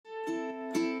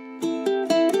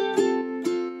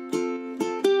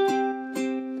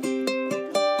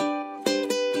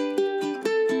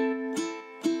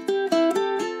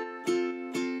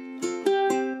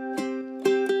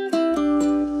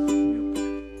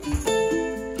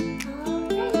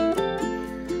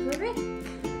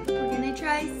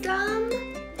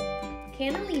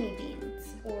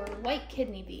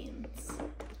kidney beans.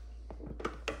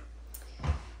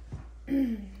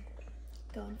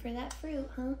 Going for that fruit,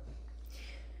 huh?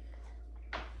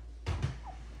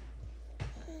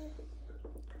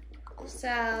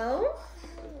 So,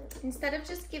 instead of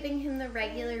just giving him the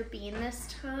regular bean this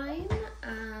time,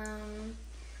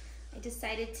 I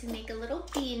decided to make a little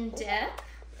bean dip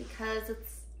because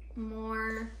it's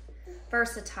more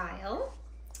versatile.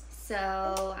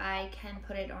 So I can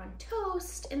put it on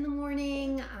toast in the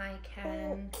morning.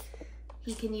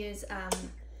 He can use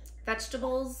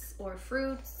vegetables or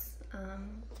fruits.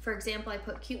 For example, I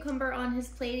put cucumber on his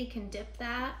plate. He can dip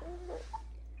that.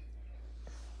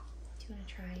 Do you want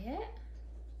to try it?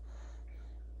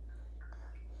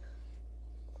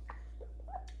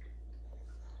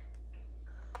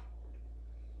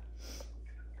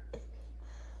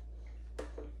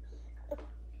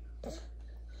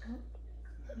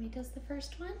 Mommy does the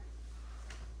first one.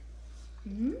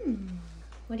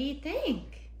 What do you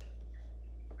think?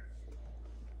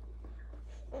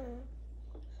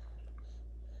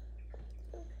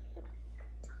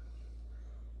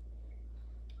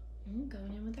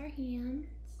 Going in with our hands.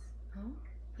 Oh,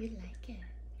 you like it.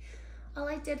 All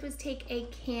I did was take a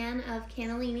can of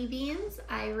cannellini beans.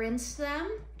 I rinsed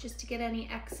them just to get any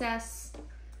excess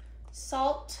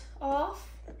salt off.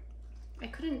 I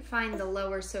couldn't find the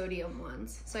lower sodium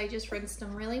ones, so I just rinsed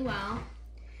them really well.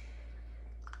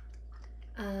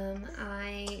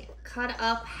 I cut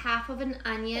up half of an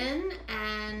onion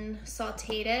and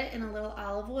sauteed it in a little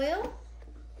olive oil.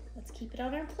 Let's keep it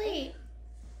on our plate.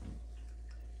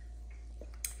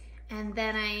 And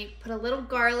then I put a little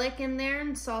garlic in there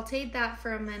and sauteed that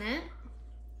for a minute.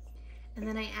 And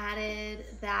then I added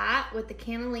that with the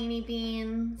cannellini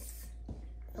beans,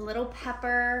 a little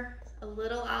pepper, a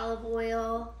little olive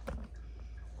oil.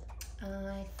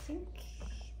 I think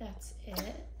that's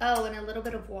it. Oh, and a little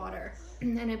bit of water.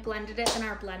 And I blended it in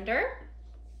our blender.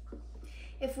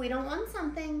 If we don't want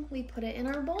something, we put it in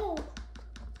our bowl.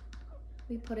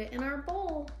 We put it in our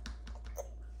bowl.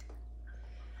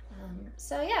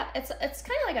 So yeah, it's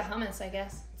kind of like a hummus, I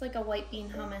guess. It's like a white bean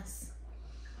hummus.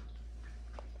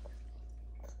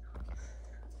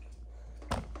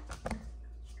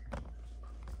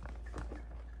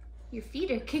 Your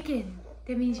feet are kicking.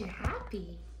 That means you're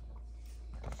happy.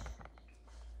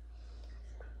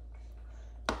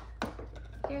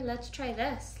 Here, let's try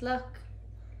this. Look.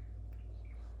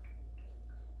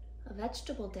 A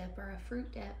vegetable dip or a fruit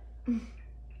dip.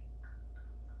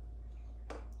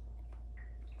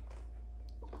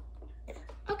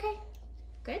 Okay,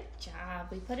 good job.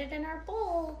 We put it in our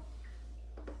bowl.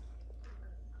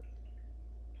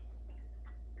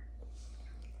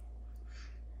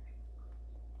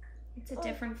 It's a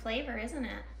different flavor, isn't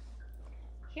it?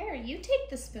 Here, you take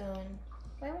the spoon.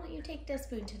 Why won't you take the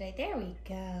spoon today? There we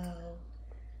go.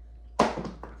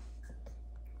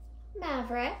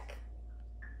 Maverick.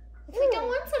 If we don't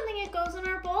want something, it goes in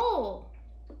our bowl.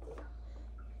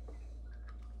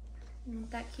 You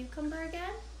want that cucumber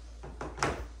again?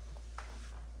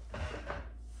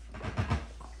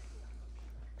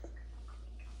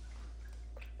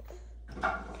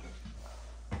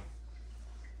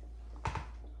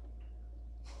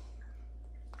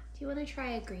 Do you want to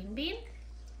try a green bean?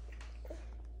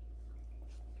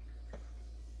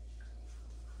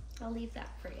 I'll leave that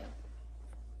for you.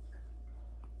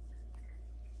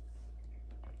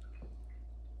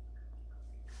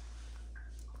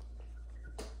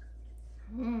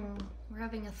 We're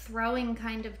having a throwing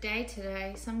kind of day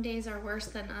today. Some days are worse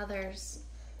than others.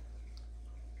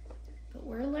 But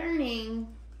we're learning.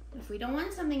 If we don't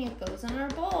want something, it goes in our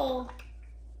bowl.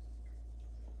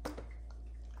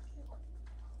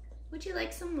 Would you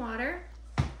like some water?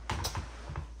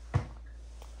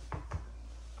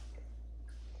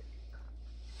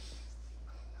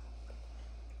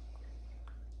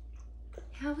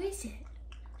 How is it?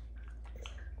 It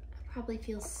probably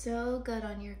feels so good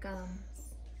on your gums.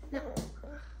 No,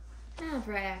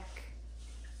 Maverick.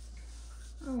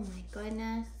 Oh my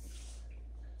goodness.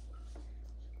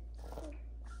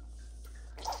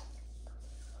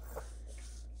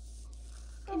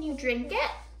 Can you drink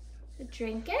it?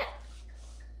 Drink it?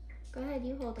 Go ahead,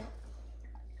 you hold it.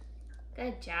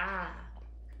 Good job.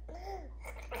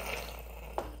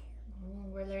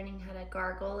 We're learning how to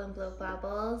gargle and blow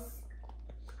bubbles.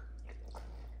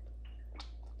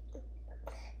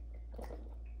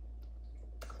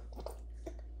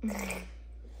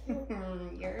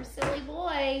 You're a silly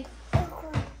boy.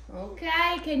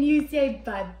 Okay, can you say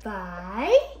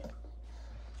bye-bye?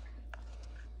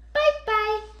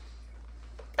 Bye-bye.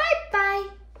 Bye-bye.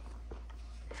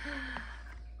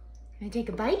 Can I take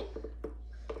a bite?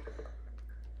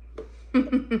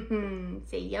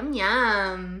 Say yum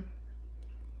yum.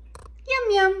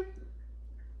 Yum yum.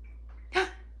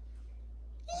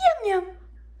 Yum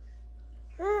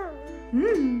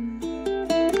yum.